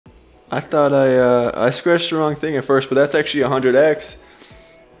I thought I scratched the wrong thing at first, but that's actually 100x.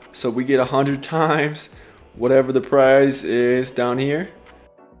 So we get 100 times whatever the prize is down here.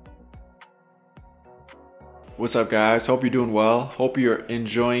 What's up, guys? Hope you're doing well. Hope you're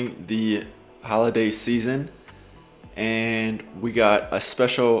enjoying the holiday season. And we got a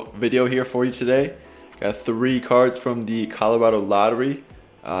special video here for you today. Got 3 cards from the Colorado Lottery.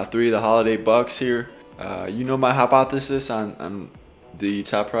 3 of the holiday bucks here. You know my hypothesis on the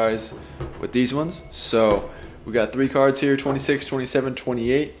top prize with these ones. So we got 3 cards here, 26, 27,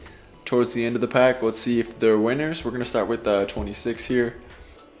 28. Towards the end of the pack, let's see if they're winners. We're gonna start with 26 here,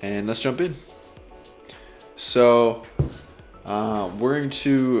 and let's jump in. So we're going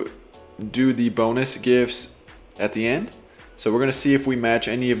to do the bonus gifts at the end. So we're gonna see if we match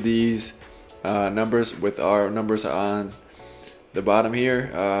any of these numbers with our numbers on the bottom here.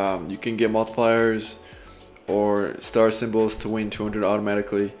 You can get multipliers or star symbols to win 200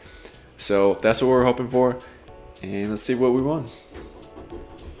 automatically. So that's what we're hoping for, and let's see what we won.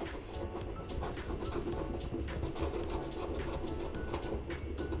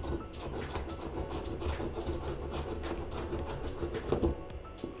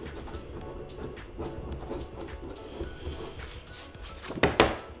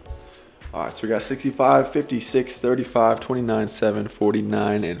 All right, so we got 65, 56, 35, 29, 7,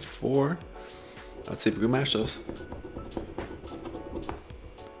 49, and 4. Let's see if we can match those.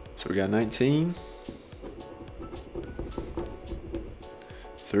 So we got 19,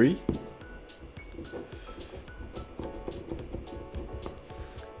 3,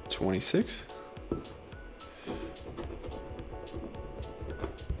 26,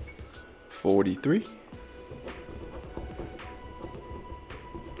 43,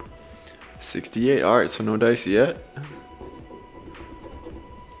 68. All right, so no dice yet.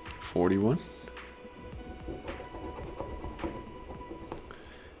 41,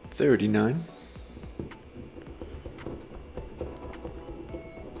 39,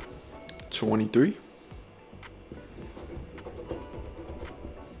 23,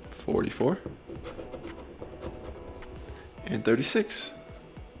 44, and 36.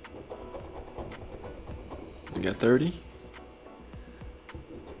 We got 30,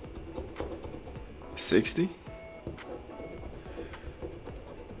 60,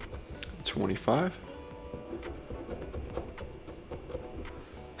 25,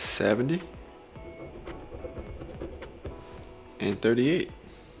 70, and 38.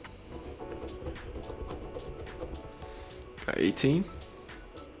 Got 18,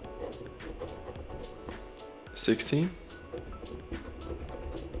 16,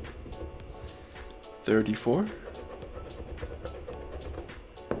 34,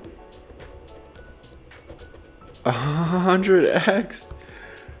 100x.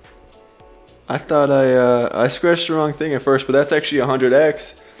 I thought I scratched the wrong thing at first, but that's actually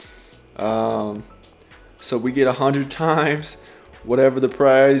 100x. So we get 100 times whatever the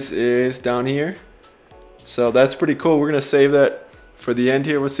prize is down here. So that's pretty cool. We're gonna save that for the end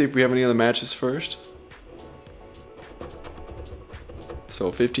here. Let's see if we have any other matches first.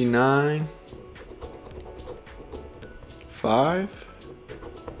 So 59, 5,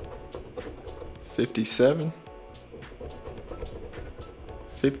 57,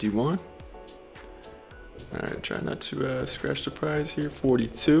 51. All right, try not to scratch the prize here.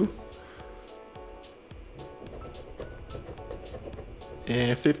 42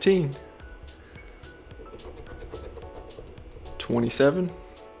 and 15, 27,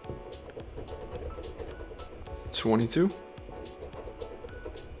 22,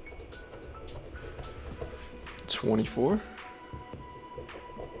 24,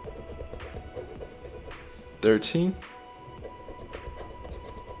 13,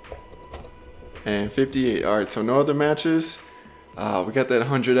 and 58. All right, so no other matches. We got that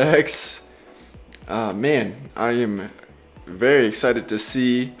 100x. Man, I am very excited to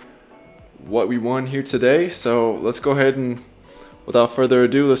see what we won here today. So let's go ahead and, without further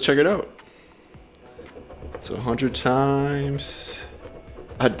ado, let's check it out. So 100 times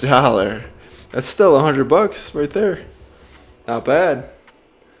 $1. That's still 100 bucks right there. Not bad.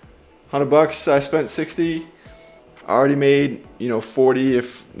 100 bucks. I spent 60. I already made, 40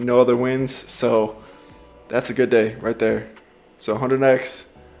 if no other wins. So that's a good day right there. So 100x.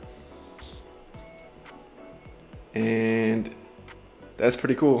 And that's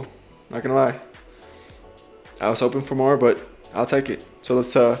pretty cool. Not gonna lie. I was hoping for more, but I'll take it. So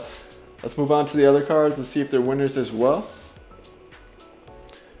let's move on to the other cards and see if they're winners as well.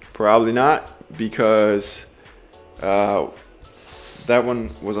 Probably not, because that one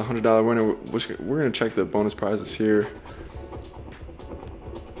was a $100 winner. We're gonna check the bonus prizes here.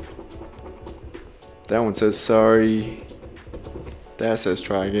 That one says sorry. That says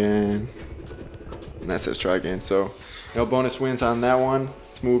try again. And that says try again. So no bonus wins on that one.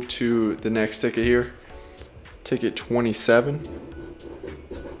 Let's move to the next ticket here. Ticket 27.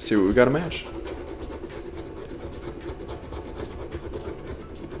 See what we got to match.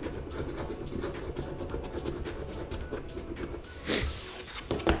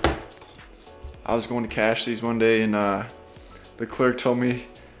 I was going to cash these one day, and the clerk told me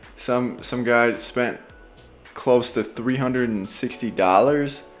some guy spent close to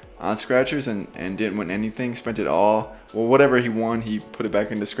 $360 on scratchers and didn't win anything. Spent it all. Well, whatever he won, he put it back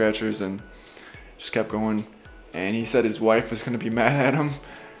into scratchers and just kept going. And he said his wife was going to be mad at him.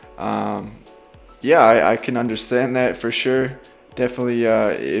 Yeah, I can understand that for sure. Definitely,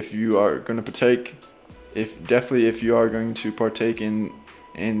 if you are going to partake, if you are going to partake in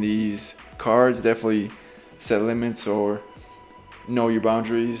these cards, definitely set limits or know your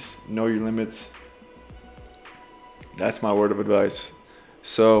boundaries, know your limits. That's my word of advice.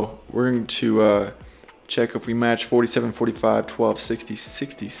 So we're going to check if we match 47, 45, 12, 60,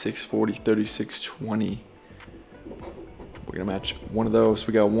 66, 40, 36, 20. We're going to match one of those.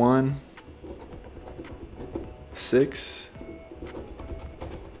 We got 1, 6,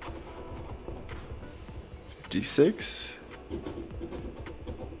 56,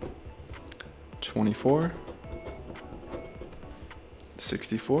 24,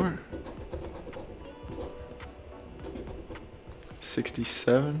 64,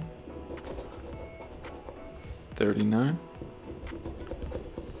 67, 39,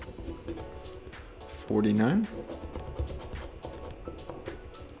 49,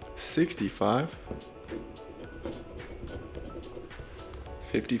 65,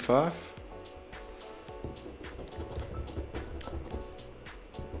 55,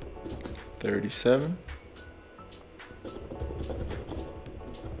 37,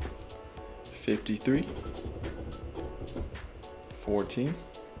 53, 14,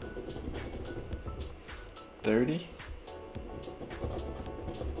 30,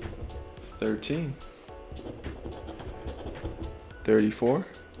 13, 34,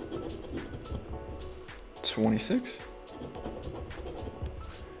 26,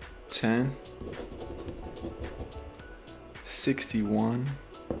 10, 61,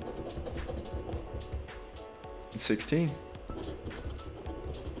 16,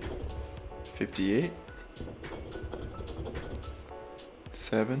 58,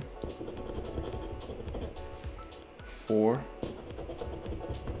 7, 4,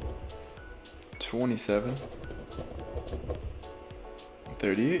 27,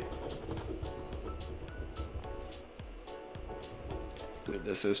 38. I believe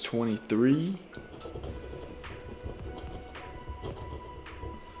that says 23,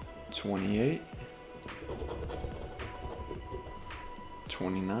 28,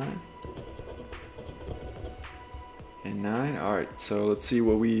 29, and 9. All right, so let's see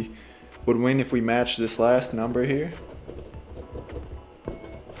what we would win if we match this last number here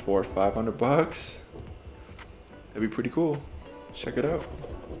for $500. That'd be pretty cool. Check it out.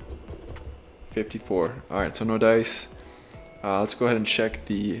 54. All right, so no dice. Let's go ahead and check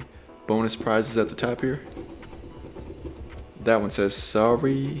the bonus prizes at the top here. That one says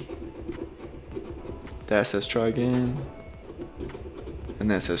sorry. That says try again. And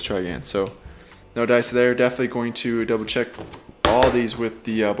that says try again. So no dice there. Definitely going to double check all these with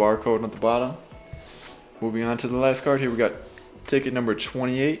the barcode at the bottom. Moving on to the last card here, we got ticket number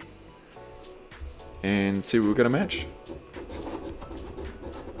 28. And see what we're gonna match.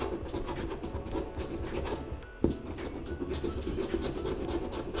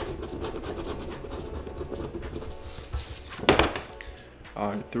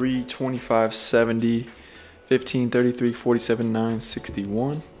 All right, 3, 25, 70, 15, 33, 47, 9,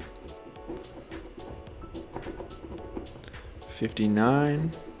 61,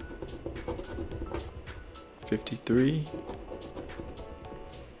 59, 53,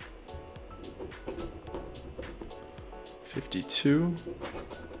 52,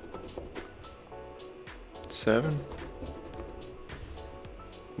 7,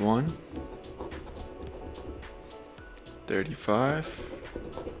 1, 35,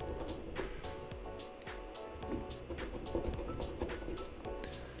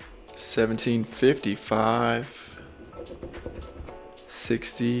 1755,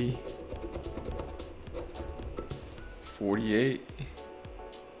 60, 48,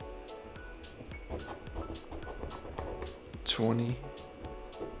 20,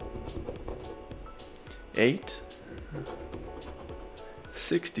 8,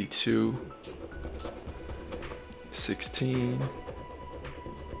 62, 16,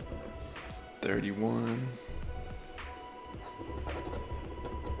 31,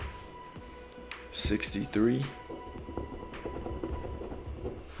 63,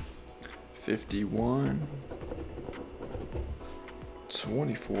 51,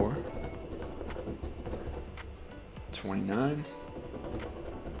 24, 29,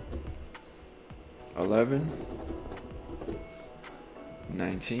 11,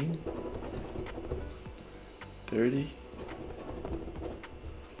 19, 30,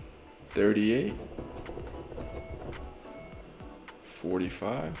 38,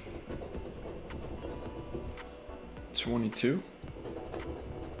 45, 22,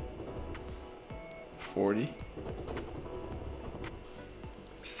 40,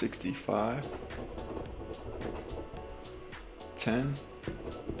 65, 10,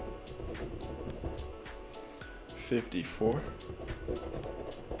 54,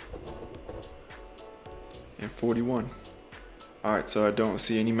 and 41. Alright, so I don't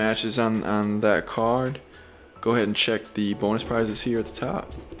see any matches on that card. Go ahead and check the bonus prizes here at the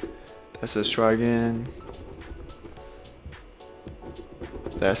top. That says try again.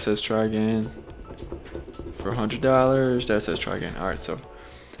 That says try again for $100. That says try again. Alright, so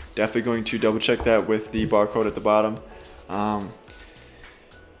definitely going to double check that with the barcode at the bottom.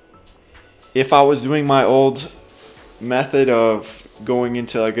 If I was doing my old method of going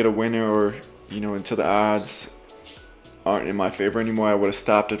until I get a winner, or until the odds aren't in my favor anymore, I would have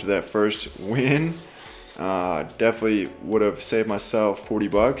stopped after that first win. Definitely would have saved myself 40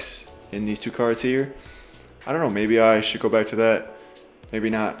 bucks in these two cards here. I don't know, maybe I should go back to that,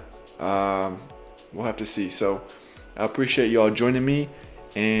 maybe not. We'll have to see. So I appreciate you all joining me,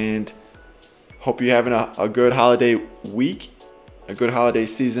 and hope you're having a good holiday week, a good holiday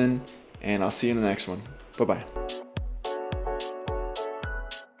season, and I'll see you in the next one. Bye bye.